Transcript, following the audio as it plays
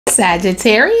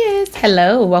Sagittarius,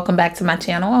 hello, welcome back to my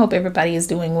channel. I hope everybody is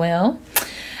doing well.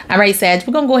 All right, Sag,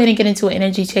 we're gonna go ahead and get into an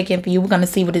energy check-in for you. We're gonna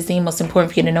see what is the most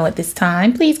important for you to know at this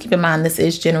time. Please keep in mind this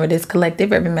is general, this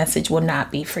collective. Every message will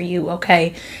not be for you,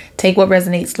 okay? Take what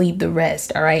resonates, leave the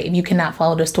rest. All right, if you cannot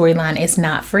follow the storyline, it's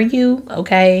not for you,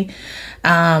 okay?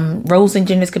 Roles and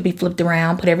genders could be flipped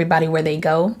around, put everybody where they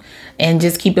go. And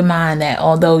just keep in mind that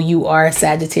although you are a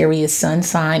Sagittarius sun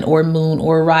sign or moon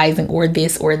or rising or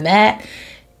this or that,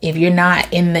 if you're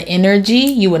not in the energy,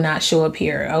 you will not show up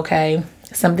here, okay?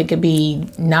 Something could be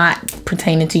not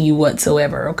pertaining to you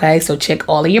whatsoever, okay? So check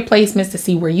all of your placements to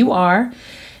see where you are.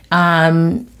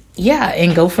 Yeah,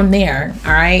 and go from there,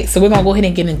 all right? So we're going to go ahead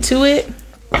and get into it.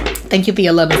 Thank you for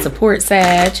your love and support,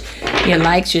 Sag. Your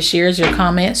likes, your shares, your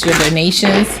comments, your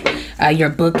donations, your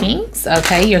bookings,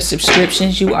 okay? Your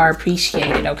subscriptions, you are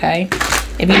appreciated, okay?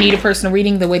 If you need a personal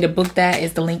reading, the way to book that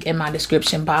is the link in my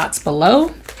description box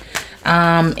below.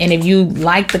 And if you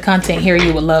like the content here,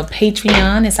 you would love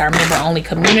Patreon. It's our member-only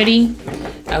community,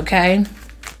 okay?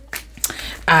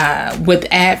 With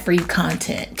ad-free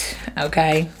content,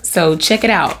 okay? So check it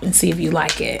out and see if you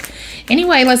like it.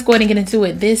 Anyway, let's go ahead and get into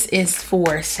it. This is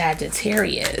for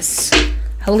Sagittarius.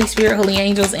 Holy Spirit, holy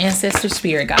angels, ancestors,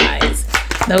 spirit guides.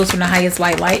 Those from the highest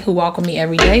white light who walk with me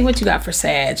every day. What you got for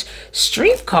Sag?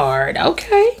 Strength card,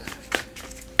 okay.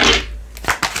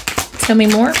 Tell me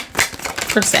more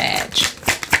for Sag.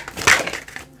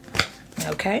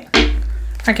 Okay.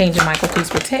 Archangel Michael, please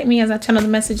protect me as I channel the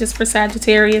messages for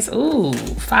Sagittarius. Ooh,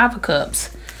 5 of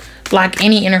Cups. Block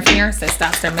any interference that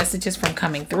stops their messages from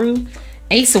coming through.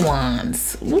 Ace of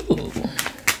Wands. Ooh.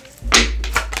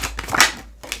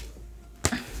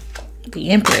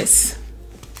 The Empress.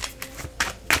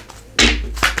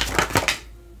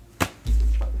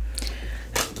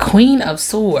 Queen of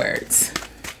Swords.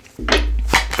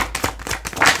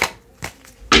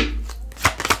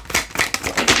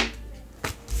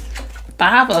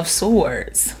 Five of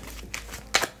Swords.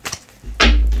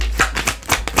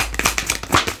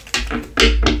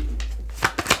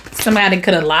 Somebody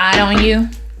could have lied on you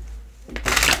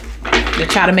to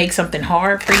try to make something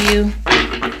hard for you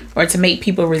or to make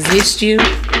people resist you.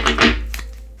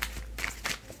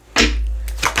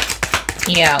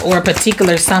 Yeah, or a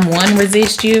particular someone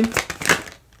resist you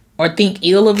or think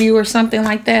ill of you or something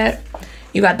like that.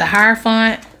 You got the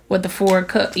Hierophant with the 4 of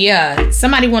Cups. Yeah,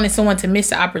 somebody wanted someone to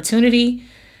miss the opportunity.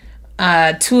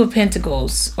 2 of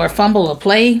Pentacles or fumble a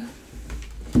play.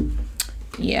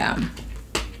 Yeah.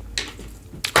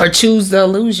 Or choose the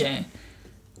illusion.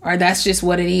 Or that's just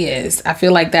what it is. I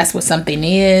feel like that's what something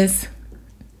is.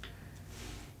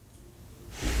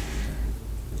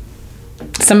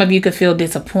 Some of you could feel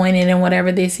disappointed in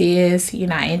whatever this is. You're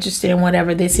not interested in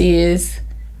whatever this is.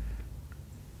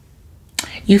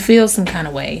 You feel some kind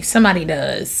of way. Somebody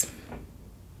does.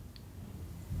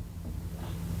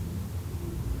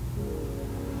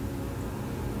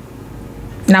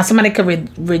 Now, somebody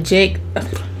could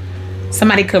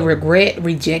somebody could regret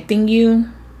rejecting you,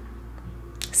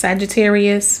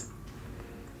 Sagittarius.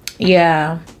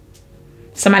 Yeah.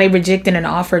 Somebody rejecting an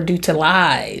offer due to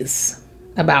lies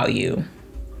about you.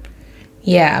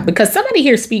 Yeah, because somebody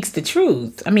here speaks the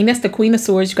truth. I mean, that's the Queen of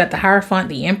Swords. You got the Hierophant,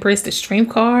 the Empress, the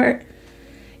Strength card.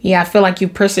 Yeah, I feel like you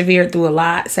persevered through a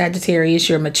lot, Sagittarius.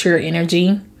 You're mature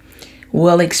energy,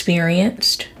 well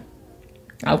experienced.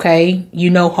 Okay, you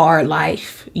know hard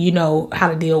life. You know how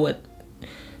to deal with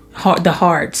the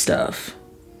hard stuff.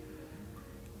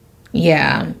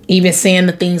 Yeah, even saying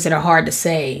the things that are hard to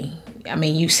say. I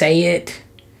mean, you say it.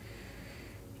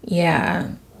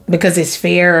 Yeah, because it's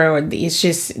fair or it's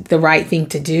just the right thing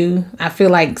to do. I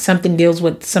feel like something deals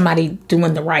with somebody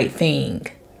doing the right thing.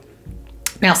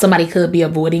 Now, somebody could be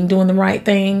avoiding doing the right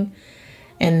thing.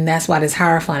 And that's why there's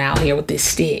Hierophant out here with this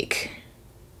stick.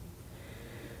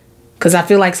 Because I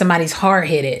feel like somebody's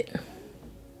hard-headed.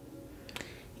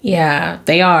 Yeah,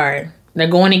 they are. They're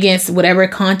going against whatever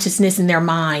consciousness in their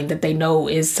mind that they know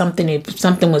is something. If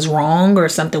something was wrong or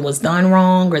something was done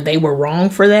wrong or they were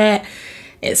wrong for that,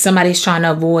 somebody's trying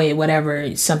to avoid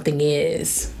whatever something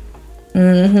is.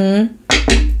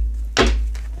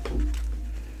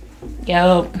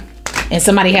 Yup. And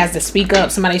somebody has to speak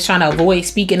up. Somebody's trying to avoid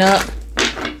speaking up.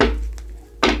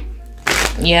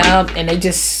 Yep. And they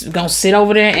just gonna sit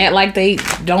over there and act like they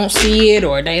don't see it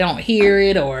or they don't hear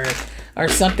it or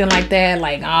something like that.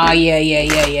 Like, oh,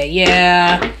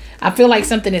 yeah. I feel like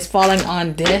something is falling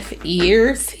on deaf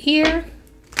ears here.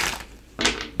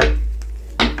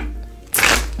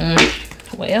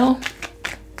 Well,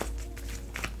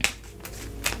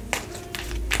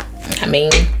 I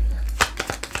mean,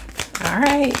 all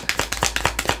right.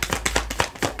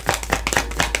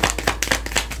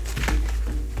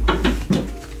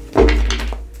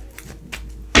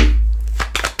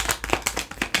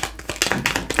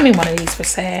 Give me one of these for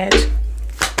Sag.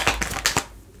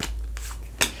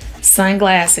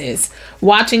 Sunglasses.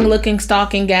 Watching, looking,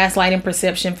 stalking, gaslighting,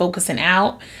 perception, focusing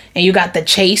out. And you got the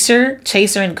chaser.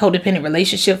 Chaser in codependent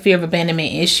relationship, fear of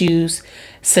abandonment issues,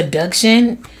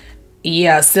 seduction.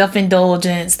 Yeah,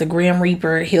 self-indulgence, the Grim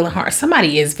Reaper, healing heart.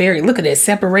 Somebody is very, look at this,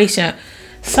 separation.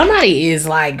 Somebody is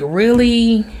like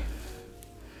really,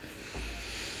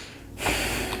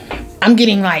 I'm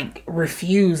getting like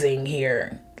refusing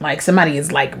here. Like somebody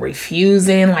is like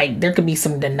refusing, like there could be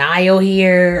some denial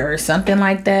here or something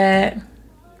like that.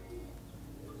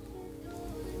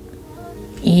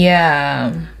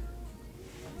 Yeah.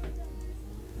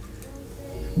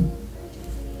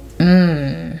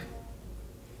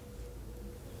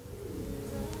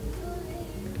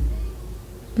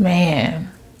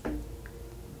 Man.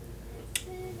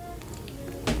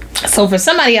 So for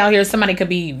somebody out here, somebody could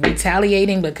be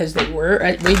retaliating because they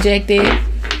were rejected.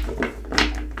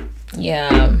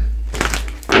 Yeah.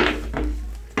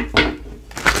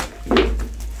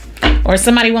 Or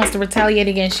somebody wants to retaliate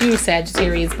against you,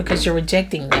 Sagittarius, because you're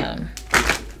rejecting them.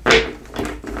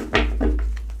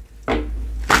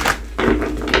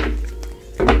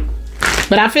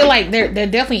 But I feel like there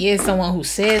definitely is someone who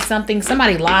said something.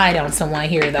 Somebody lied on someone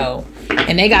here, though.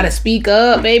 And they got to speak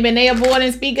up, baby. And they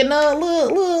avoiding speaking up.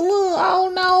 Look.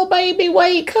 Oh, no, baby.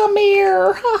 Wait, come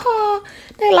here.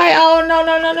 They're like, oh,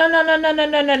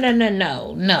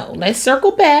 no. Let's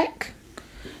circle back.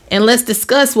 And let's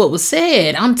discuss what was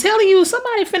said. I'm telling you,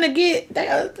 somebody finna get...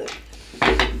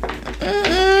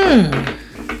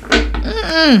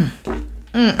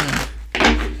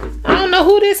 I don't know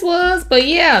who this was, but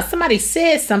yeah, somebody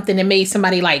said something that made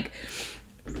somebody like,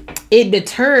 it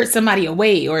deterred somebody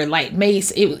away, or like made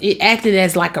it acted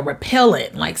as like a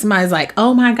repellent. Like somebody's like,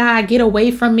 oh my God, get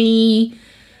away from me.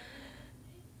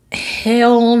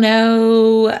 Hell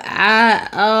no.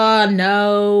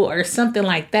 No, or something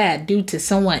like that due to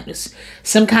some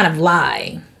kind of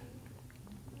lie.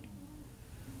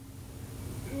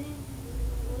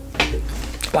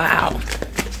 Wow.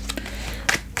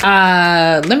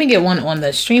 Let me get one on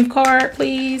the Strength card,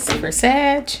 please, for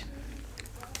Sag.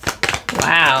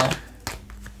 Wow.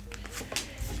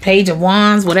 Page of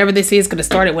Wands, whatever this is, could have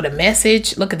started with a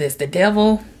message. Look at this, the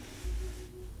Devil.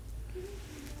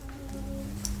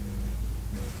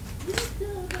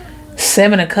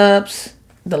 Seven of Cups,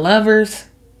 the Lovers.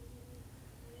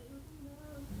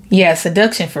 Yeah,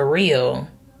 seduction for real.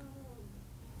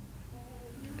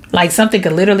 Like something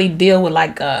could literally deal with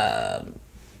like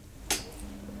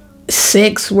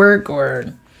sex work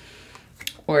or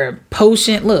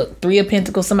potion. Look, Three of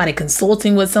Pentacles, somebody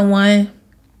consulting with someone.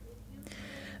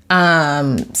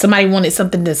 Somebody wanted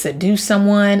something to seduce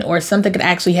someone, or something could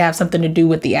actually have something to do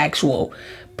with the actual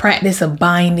practice of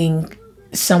binding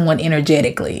someone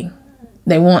energetically.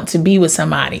 They want to be with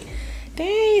somebody.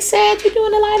 Dang, Sag, you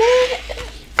doing it like that?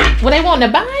 Well, they want to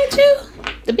bind you?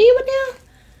 To be with them?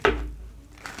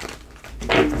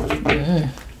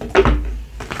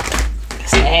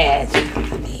 Sag.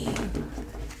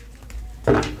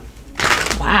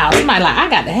 Wow, somebody like, I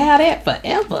got to have that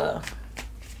forever.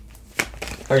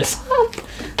 Or something.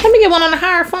 Let me get one on the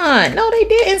higher fund. No, they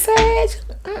didn't, Sag.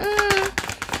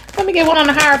 Let me get one on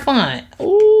the higher fund.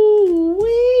 Ooh,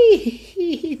 wee.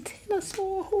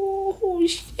 Oh,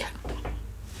 shit.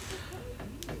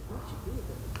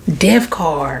 Death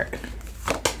card.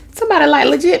 Somebody like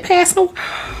legit passed away.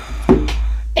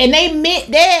 And they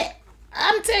meant that.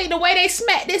 I'm telling you, the way they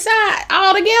smacked this out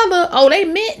all together. Oh, they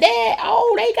meant that.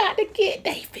 Oh, they got to get,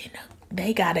 they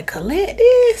got to collect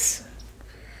this.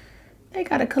 They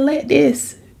got to collect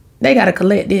this. They got to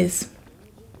collect this.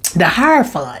 The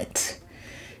Hierophant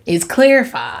is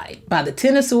clarified by the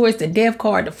Ten of Swords, the Death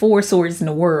card, the Four Swords in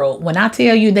the World. When I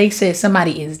tell you they said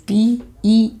somebody is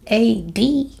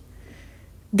D-E-A-D,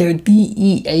 they're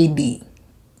D-E-A-D.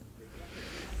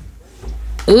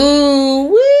 Ooh,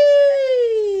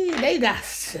 wee. They got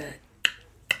to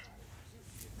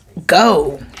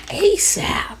go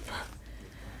ASAP.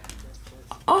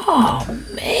 Oh,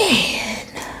 man.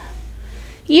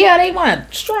 Yeah, they want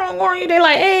to strong arm you. They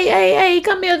like, hey,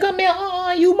 come here.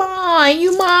 Oh, you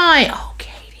mine.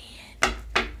 Okay, then.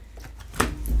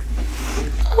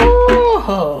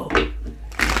 Oh.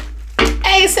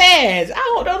 Hey, Sag,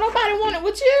 I don't nobody want it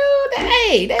with you.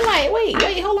 Hey, they like, wait,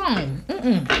 hold on.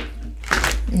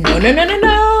 No.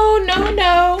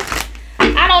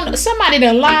 I don't know. Somebody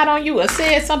done lied on you or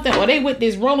said something, or they with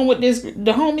this rolling with this,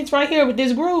 the homies right here with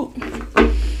this group.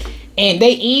 And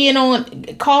they in on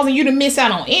causing you to miss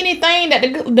out on anything that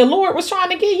the Lord was trying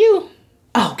to give you.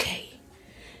 Okay.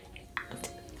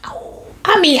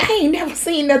 I mean, I ain't never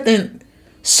seen nothing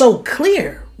so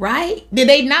clear right? Did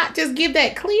they not just give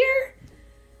that clear?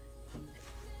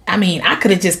 I mean, I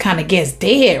could have just kind of guessed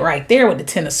dead right there with the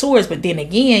Ten of Swords. But then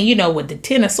again, you know, with the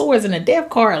Ten of Swords and the Death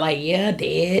card, like, yeah,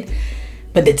 dead.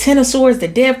 But the Ten of Swords, the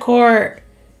Death card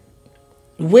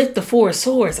with the Four of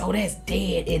Swords, oh, that's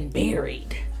dead and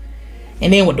buried.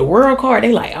 And then with the World card,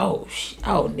 they like, oh,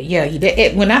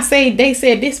 yeah. When I say they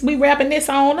said this, we wrapping this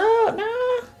on up,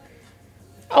 nah.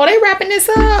 Oh, they wrapping this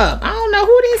up. I don't know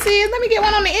who this is. Let me get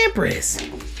one on the Empress.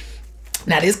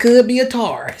 Now, this could be a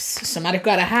Taurus. Somebody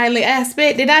got a highly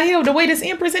aspect. Did I hear the way this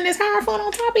Empress and this Hierophant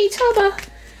on top of each other?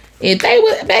 If they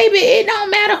would, baby, it don't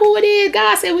matter who it is.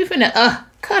 God said we finna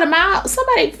cut them out.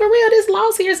 Somebody, for real, this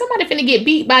loss here. Somebody finna get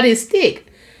beat by this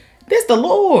stick. This the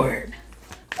Lord.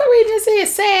 What reading this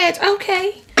is? Sag.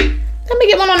 Okay. Let me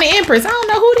get one on the Empress. I don't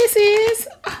know who this is.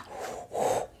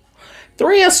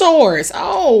 Three of Swords.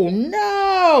 Oh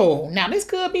no! Now this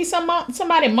could be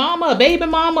somebody, mama, a baby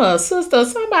mama, a sister,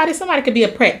 somebody. Somebody could be a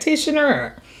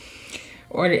practitioner,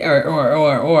 or a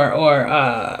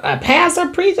pastor,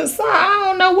 preacher. I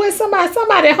don't know what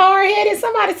somebody hard headed.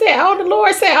 Somebody said, "Oh, the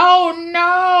Lord said, oh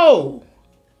no,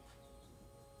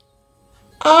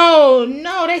 oh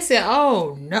no." They said,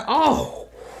 "Oh no, oh."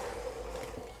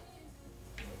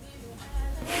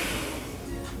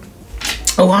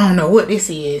 Oh, I don't know what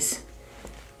this is.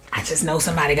 I just know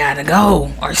somebody gotta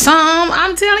go or some.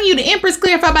 I'm telling you, the Empress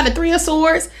clarified by the Three of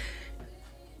Swords,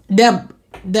 the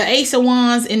Ace of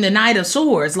Wands, and the Knight of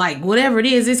Swords. Like whatever it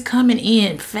is, it's coming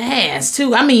in fast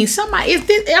too. I mean, somebody.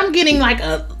 I'm getting like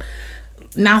a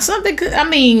now something could. I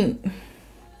mean,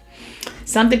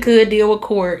 something could deal with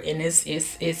court, and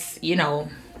it's you know,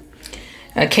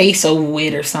 a case over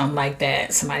with or something like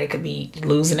that. Somebody could be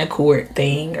losing a court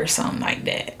thing or something like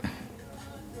that.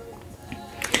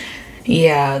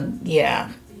 Yeah.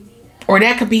 Or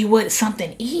that could be what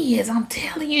something is. I'm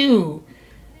telling you.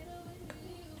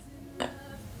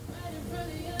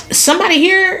 Somebody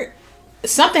here,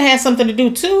 something has something to do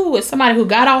too with somebody who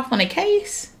got off on a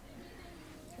case.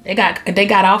 They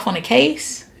got off on a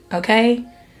case, okay?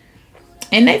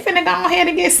 And they finna go ahead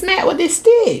and get smacked with this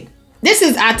stick. This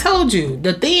is, I told you,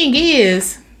 the thing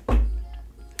is,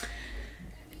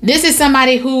 this is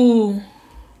somebody who,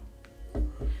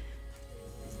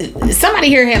 somebody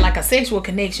here had like a sexual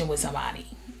connection with somebody,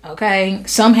 okay?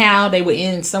 Somehow they were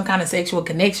in some kind of sexual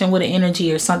connection with an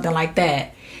energy or something like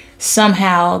that.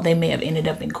 Somehow they may have ended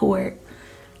up in court.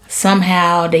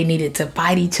 Somehow they needed to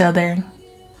fight each other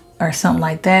or something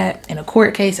like that. In a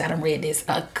court case, I done read this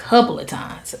a couple of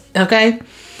times, okay?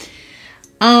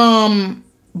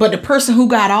 But the person who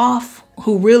got off,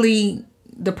 the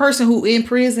person who in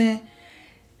prison,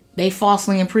 they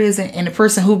falsely in prison, and the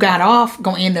person who got off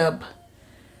gonna end up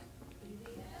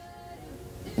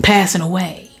passing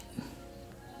away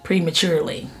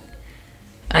prematurely.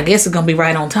 I guess it's gonna be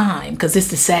right on time because it's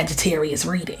the Sagittarius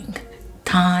reading.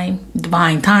 Time,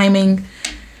 divine timing.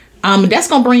 That's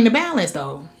gonna bring the balance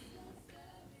though.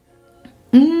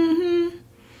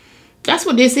 That's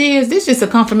what this is. This is just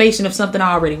a confirmation of something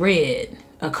I already read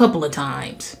a couple of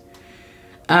times.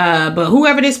 But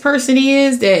whoever this person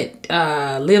is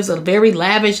that lives a very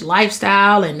lavish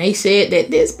lifestyle, and they said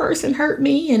that this person hurt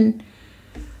me and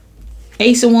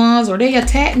Ace of Wands, or they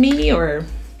attacked me, or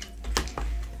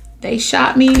they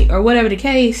shot me, or whatever the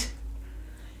case,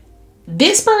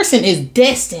 this person is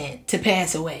destined to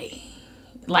pass away,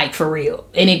 like for real.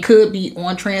 And it could be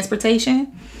on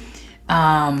transportation.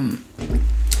 I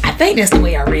think that's the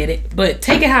way I read it, but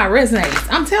take it how it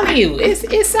resonates. I'm telling you, it's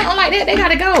something like that. They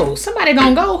gotta go. Somebody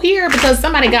gonna go here because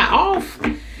somebody got off.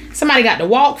 Somebody got to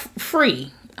walk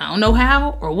free. I don't know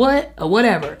how or what or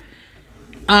whatever.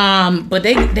 But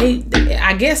they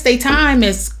I guess their time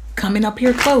is coming up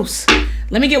here close.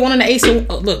 Let me get one on the Ace of,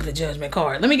 look, the Judgment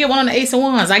card. Let me get one on the Ace of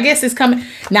Wands. I guess it's coming.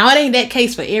 Now, it ain't that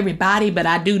case for everybody, but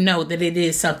I do know that it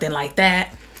is something like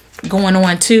that going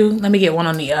on too. Let me get one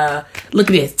on the, look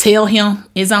at this. Tell him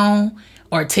is on,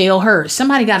 or tell her.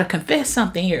 Somebody got to confess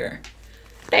something here.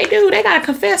 They do. They got to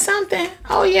confess something.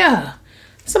 Oh, yeah.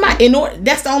 Somebody,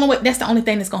 that's the only way, that's the only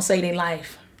thing that's going to save their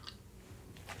life.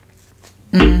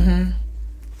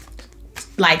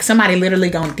 Like somebody literally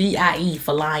gonna DIE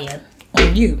for lying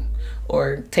on you,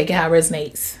 or take it how it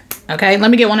resonates. Okay,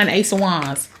 let me get one of the Ace of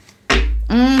Wands.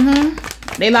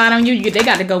 They lied on you. They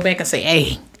got to go back and say,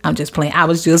 "Hey, I'm just playing. I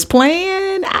was just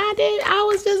playing. I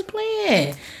was just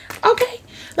playing." Okay,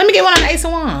 let me get one of the Ace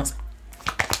of Wands.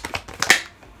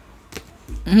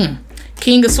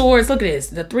 King of Swords. Look at this.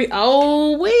 The three.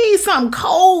 Oh, wait, something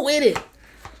cold with it.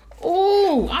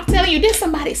 Oh, I'm telling you, this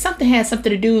something has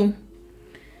something to do.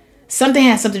 Something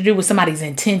has something to do with somebody's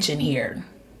intention here.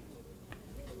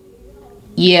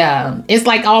 Yeah. It's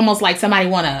like almost like somebody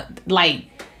want to like,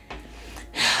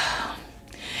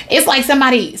 it's like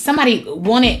somebody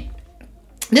wanted,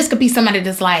 this could be somebody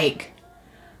that's like,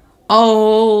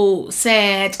 oh,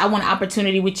 Sag, I want an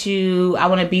opportunity with you. I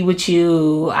want to be with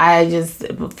you. I just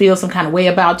feel some kind of way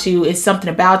about you. It's something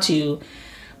about you.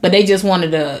 But they just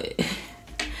wanted to,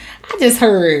 I just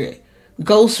heard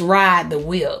ghost ride the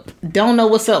whip. Don't know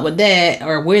what's up with that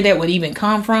or where that would even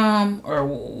come from.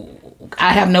 Or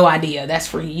I have no idea. That's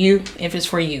for you, if it's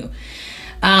for you.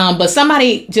 But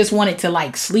somebody just wanted to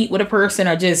like sleep with a person,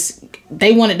 or just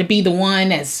they wanted to be the one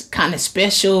that's kind of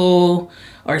special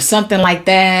or something like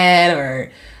that,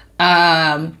 or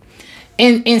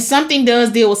and something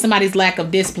does deal with somebody's lack of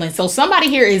discipline. So somebody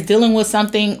here is dealing with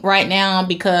something right now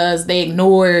because they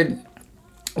ignored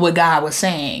what God was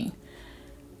saying.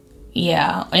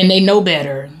 Yeah, and they know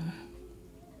better.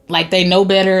 Like they know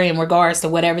better in regards to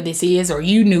whatever this is, or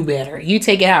you knew better. You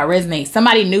take it how it resonates.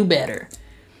 Somebody knew better.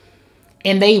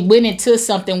 And they went into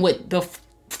something with the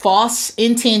false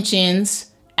intentions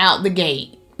out the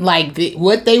gate. Like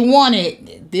what they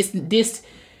wanted,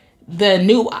 the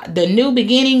new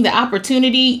beginning, the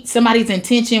opportunity, somebody's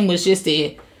intention was just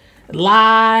to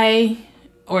lie,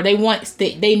 or they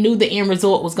knew the end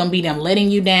result was going to be them letting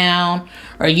you down,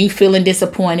 or you feeling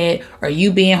disappointed, or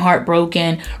you being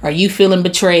heartbroken, or you feeling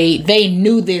betrayed. They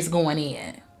knew this going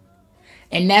in.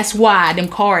 And that's why them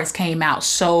cards came out.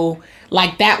 So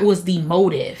like that was the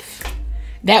motive.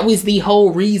 That was the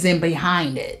whole reason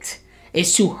behind it.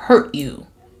 It's to hurt you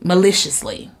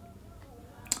maliciously.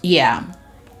 Yeah.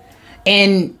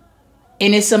 And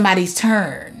it's somebody's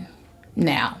turn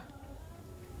now.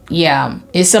 Yeah.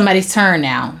 It's somebody's turn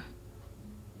now.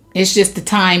 It's just the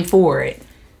time for it.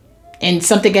 And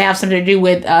something can have something to do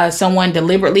with someone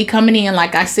deliberately coming in.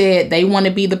 Like I said, they want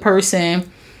to be the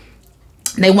person.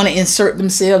 They want to insert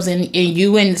themselves in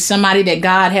you and somebody that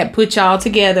God had put y'all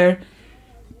together.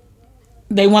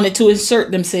 They wanted to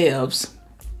insert themselves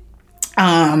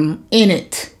in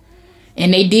it.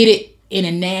 And they did it in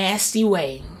a nasty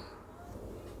way.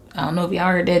 I don't know if y'all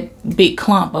heard that big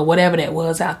clump or whatever that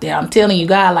was out there. I'm telling you,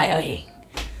 God, like, hey,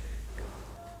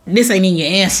 this ain't in your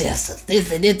ancestors.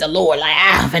 This is the Lord. Like,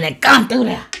 I'm finna come through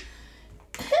there.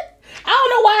 I don't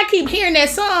know why I keep hearing that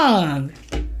song.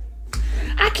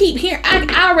 I keep hearing,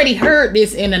 I already heard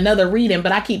this in another reading,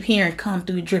 but I keep hearing come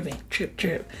through dripping, drip,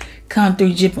 drip. Come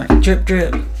through dripping, drip,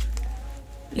 drip.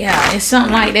 Yeah, it's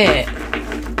something like that.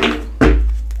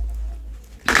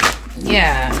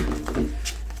 Yeah.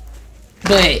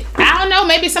 But I don't know,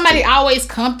 maybe somebody always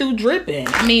come through dripping.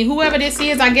 I mean, whoever this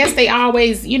is, I guess they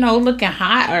always, you know, looking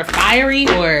hot or fiery,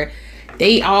 or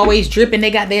they always dripping.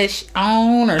 They got that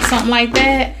on or something like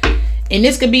that. And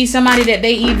this could be somebody that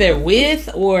they either with,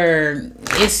 or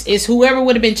it's whoever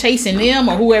would have been chasing them,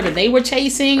 or whoever they were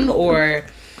chasing, or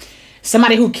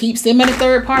somebody who keeps them at a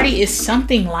third party. It's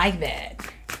something like that.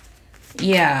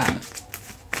 Yeah.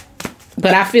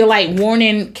 But I feel like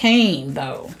warning came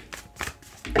though.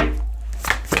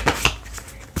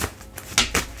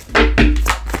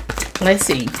 Let's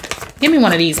see. Give me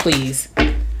one of these, please.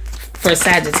 For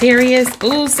Sagittarius.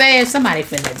 Ooh, Sag, somebody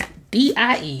finna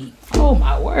DIE. Oh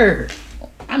my word.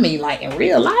 I mean, like in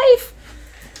real life.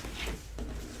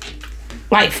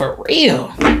 Like for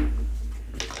real.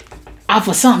 Off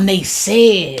of something they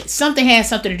said. Something has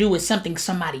something to do with something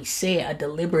somebody said. A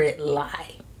deliberate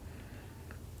lie.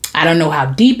 I don't know how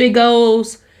deep it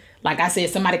goes. Like I said,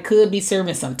 somebody could be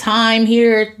serving some time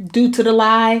here due to the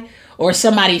lie. Or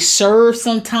somebody served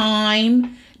some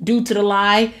time due to the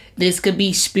lie. This could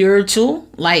be spiritual.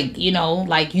 Like, you know,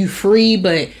 like you free,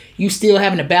 but you still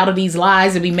having to battle these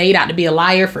lies and be made out to be a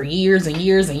liar for years and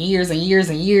years and years and years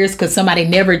and years. Because somebody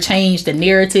never changed the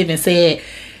narrative and said,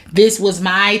 this was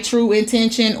my true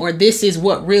intention, or this is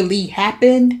what really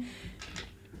happened.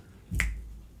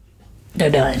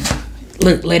 They're done.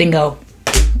 Look, letting go.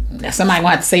 Now somebody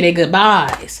gonna have to say their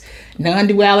goodbyes.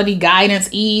 Non-duality, guidance,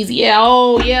 ease. Yeah,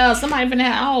 oh yeah, somebody finna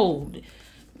have, oh.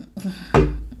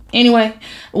 Anyway,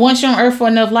 once you're on earth for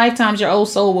enough lifetimes, your old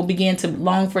soul will begin to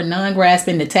long for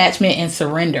non-grasping, detachment, and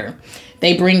surrender.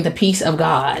 They bring the peace of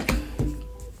God.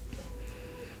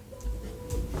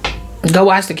 Go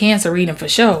watch the Cancer reading for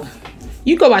sure.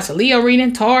 You go watch the Leo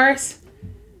reading, Taurus.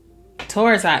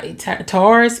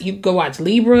 Taurus, you go watch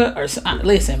Libra, or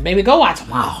listen, baby, go watch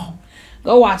them all.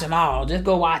 Go watch them all. Just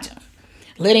go watch them.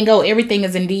 Letting go, everything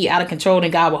is indeed out of control,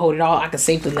 and God will hold it all. I can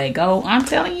safely let go. I'm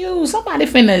telling you, somebody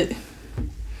finna.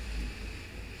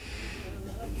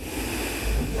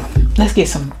 Let's get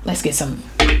some.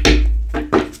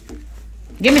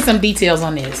 Give me some details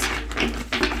on this.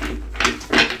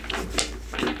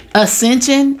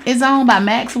 Ascension is on by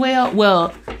Maxwell.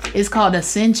 Well, It's called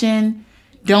Ascension.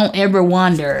 Don't Ever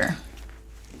Wonder.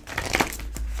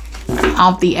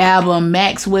 Off the album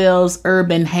Maxwell's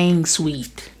Urban Hang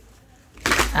Suite.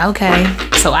 Okay,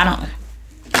 so I don't.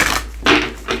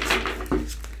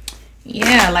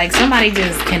 Yeah, like somebody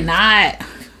just cannot.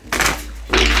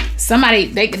 Somebody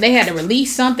they had to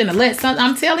release something to let something.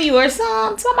 I'm telling you, or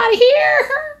somebody hear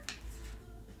her.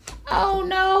 Oh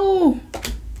no.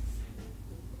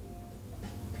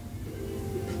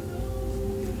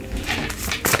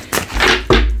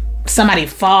 Somebody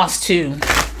false too.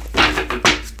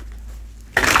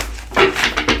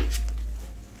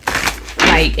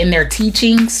 Like in their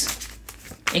teachings.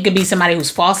 It could be somebody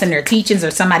who's false in their teachings,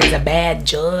 or somebody's a bad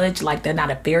judge, like they're not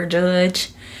a fair judge.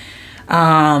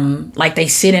 Like they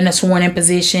sit in a sworn in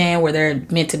position where they're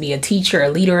meant to be a teacher, a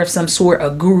leader of some sort, a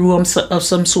guru of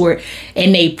some sort,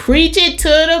 and they preach it to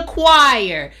the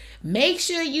choir. Make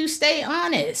sure you stay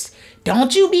honest.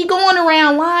 Don't you be going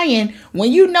around lying.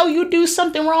 When you know you do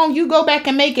something wrong, you go back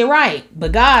and make it right.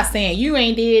 But God's saying you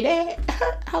ain't did that.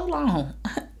 Hold on.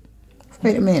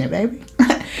 Wait a minute, baby.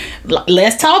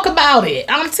 Let's talk about it.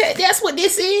 That's what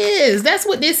this is. That's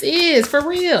what this is for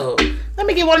real. Let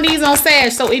me get one of these on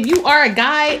Sag. So if you are a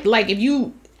guide, like if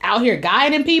you out here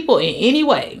guiding people in any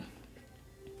way,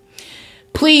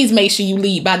 please make sure you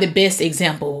lead by the best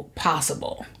example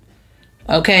possible.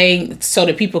 Okay, so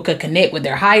that people could connect with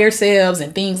their higher selves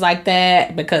and things like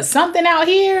that. Because something out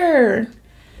here,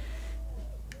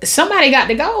 somebody got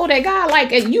to go. That guy,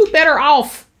 like, you better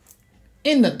off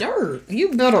in the dirt.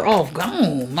 You better off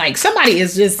gone. Like somebody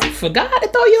is just forgot to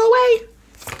throw you away.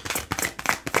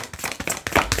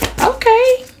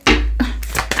 Okay.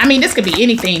 I mean, this could be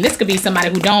anything. This could be somebody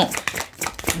who don't.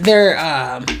 Their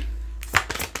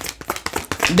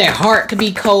heart could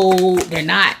be cold. They're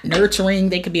not nurturing.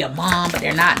 They could be a mom, but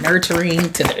they're not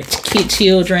nurturing to their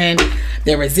children.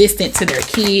 They're resistant to their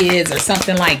kids or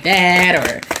something like that.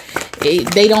 Or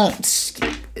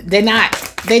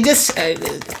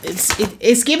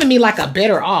it's giving me like a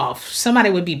better off.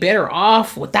 Somebody would be better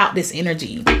off without this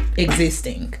energy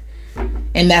existing.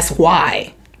 And that's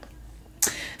why.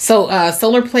 So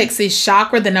solar plexus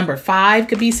chakra, the number 5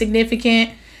 could be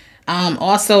significant.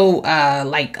 Also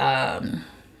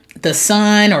the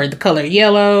sun or the color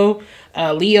yellow,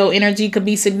 Leo energy could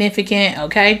be significant.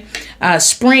 Okay.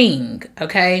 Spring.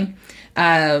 Okay.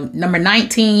 Number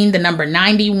 19, the number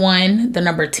 91, the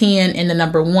number 10, and the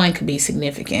number 1 could be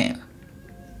significant.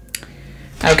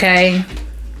 Okay.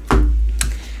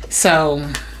 So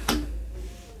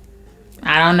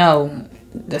I don't know.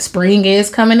 The spring is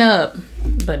coming up,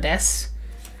 but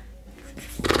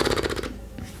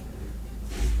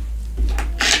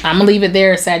I'm gonna leave it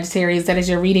there, Sagittarius. That is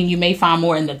your reading. You may find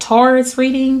more in the Taurus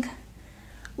reading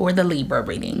or the Libra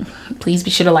reading. Please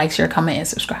be sure to like, share, comment, and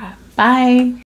subscribe. Bye.